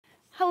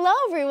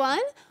Hello,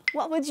 everyone.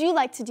 What would you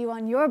like to do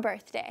on your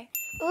birthday?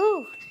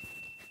 Ooh.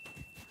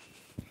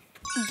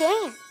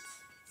 Dance.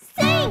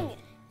 Sing.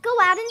 Go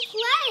out and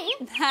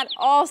play. That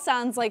all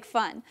sounds like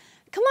fun.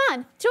 Come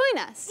on, join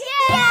us.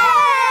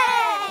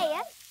 Yay!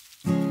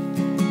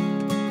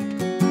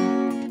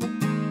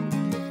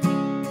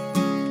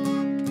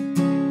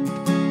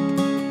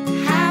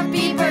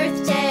 Happy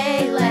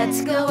birthday,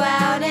 let's go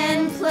out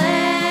and play.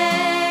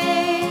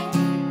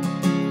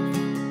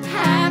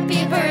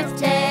 Happy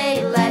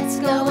birthday, let's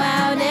go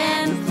out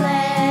and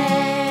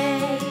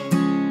play.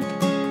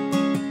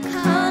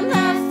 Come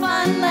have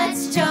fun,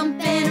 let's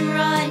jump and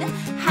run.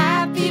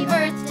 Happy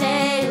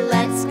birthday,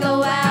 let's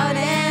go out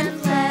and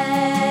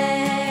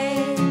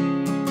play.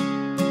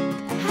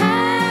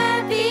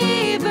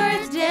 Happy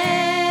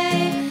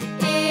birthday,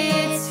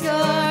 it's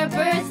your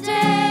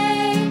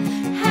birthday.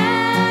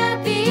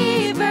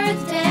 Happy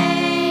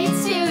birthday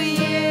to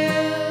you.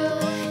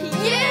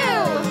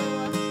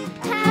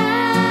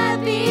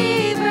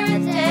 Happy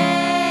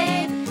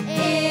birthday,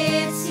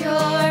 it's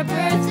your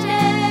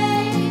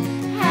birthday.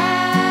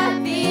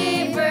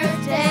 Happy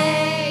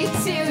birthday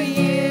to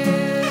you.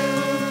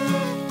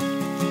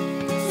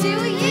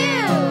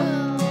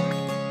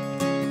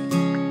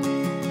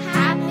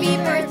 Happy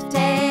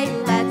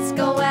birthday, let's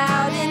go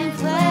out and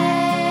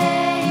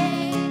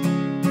play.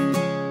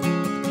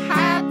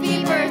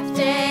 Happy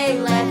birthday,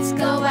 let's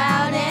go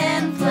out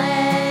and play.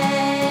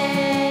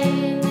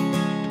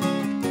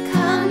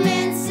 Come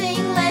and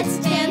sing, let's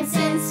dance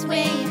and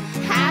swing.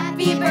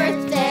 Happy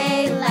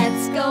birthday,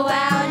 let's go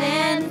out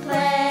and play.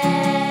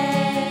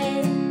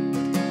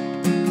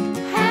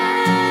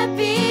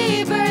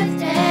 Happy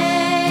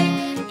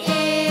birthday,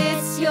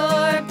 it's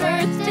your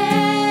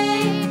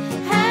birthday.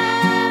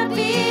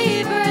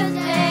 Happy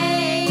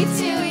birthday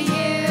to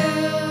you.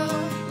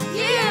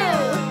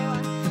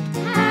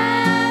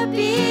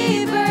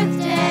 Happy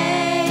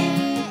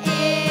birthday,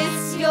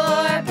 it's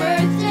your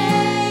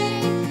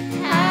birthday.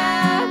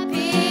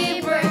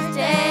 Happy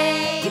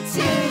birthday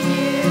to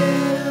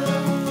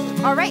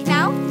you. All right,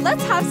 now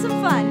let's have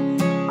some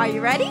fun. Are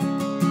you ready?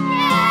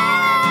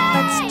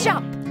 Let's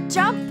jump,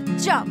 jump,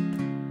 jump.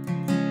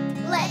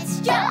 Let's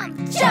jump,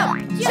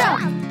 Jump,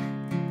 jump.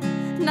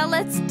 Now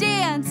let's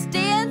dance,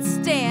 dance,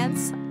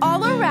 dance.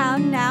 All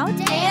around now.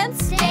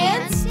 Dance,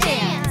 dance,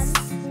 dance.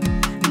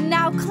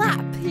 Now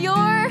clap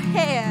your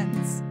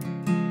hands.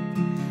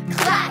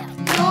 Clap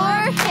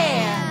your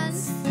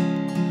hands.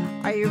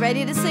 Are you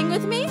ready to sing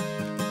with me?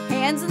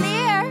 Hands in the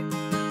air.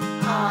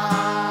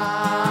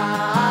 Ah.